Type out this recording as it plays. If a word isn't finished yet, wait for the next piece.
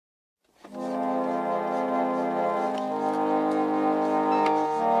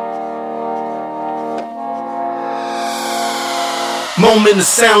Moment of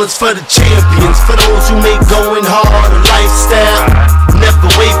silence for the champions, for those who make going hard a lifestyle. Never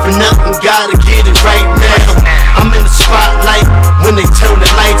wait for nothing, gotta get it right now. I'm in the spotlight when they turn the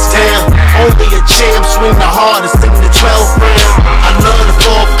lights down. Only a champ swing the hardest in the 12th round. I love the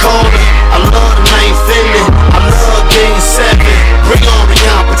fourth quarter, I love the ninth inning, I love game 7. Bring on the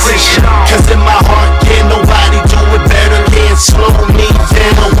competition, cause in my heart can't nobody do it better. Can't slow me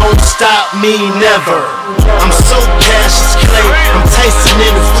down, won't stop me never. I'm so Cassius Clay, I'm Tyson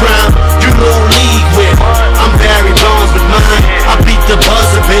in his prime. You know league with, I'm Barry Bonds with mine. I beat the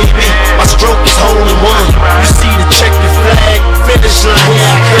buzzer, baby, my stroke is hole in one. You see the checkered flag, finish line, here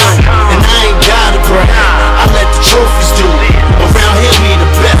I come. And I ain't gotta brag, I let the trophies do it. Around here we the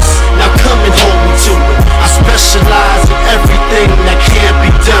best, now come and hold me to it. I specialize in everything that can't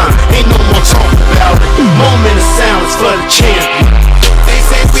be done. Ain't no more talk about it. Moment of silence for the champion. They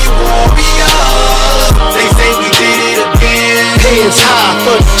say we warriors, they say we did it again. Hands high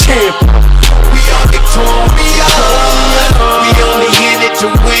for the champion. We are victorious, we only in it to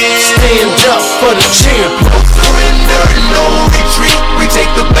win. Stand up for the champion. No surrender, no retreat. We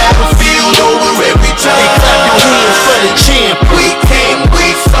take the battlefield over every time. Hey, clap your hands for the champion. We came, we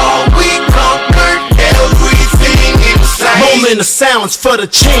saw, we conquered everything inside. Moment of silence for the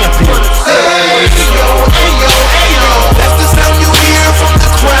champion. Hey yo, hey yo, hey yo. That's the sound you hear from the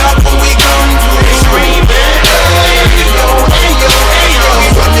crowd when we come through. They screaming. Hey yo, hey yo, hey yo. We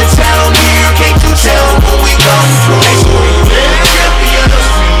run the town here, can't you tell when we come through? They screaming. Champions,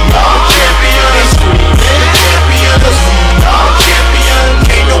 we are champions. They screaming. Champions, we are champions.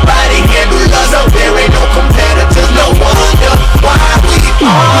 Can't nobody handle us up. There ain't no competitors, no wonder why we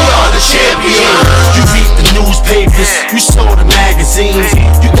are the champions. You read the newspapers, you saw the magazines,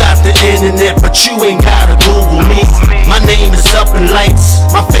 you got the internet, but you ain't gotta Google me. My name is up in lights,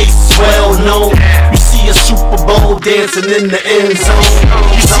 my face is well known. You see a Super Bowl dancing in the end zone.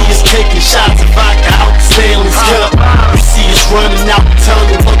 You see us taking shots of vodka out the Stanley's Cup. You see us running out the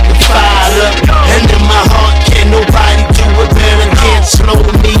tunnel looking fired up. And in my heart, can't nobody do it better. Can't slow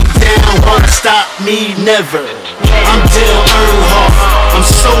me down, won't stop me never. I'm Dale Earnhardt, I'm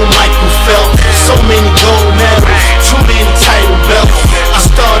so Michael Phelps. So many gold medals, too many title belts. I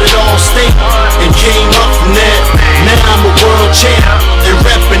started all state and came up from that. Now I'm a world champ and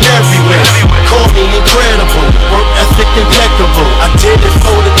reppin' everywhere. Call me incredible, work ethic impeccable. I did it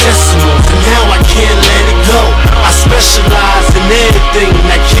for the decimals and now I can't let it go. I specialize in anything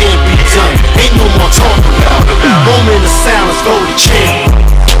that can't be done. Ain't no more talking about it. Moment of silence for the champ.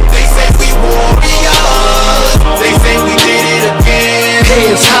 They say we warriors, they say we did it again.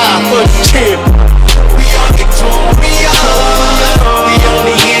 Hands high for the champ. We are victorious, we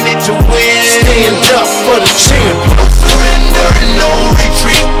only in it to win. Stand up for the champ. No surrender and no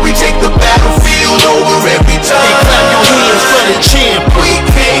retreat. We take the battlefield over every time. Hey, clap your hands for the champ. We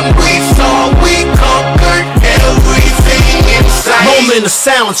came, we saw, we conquered everything inside. Moment of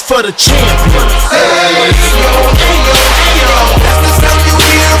silence for the champion. Hey yo, hey yo, hey yo.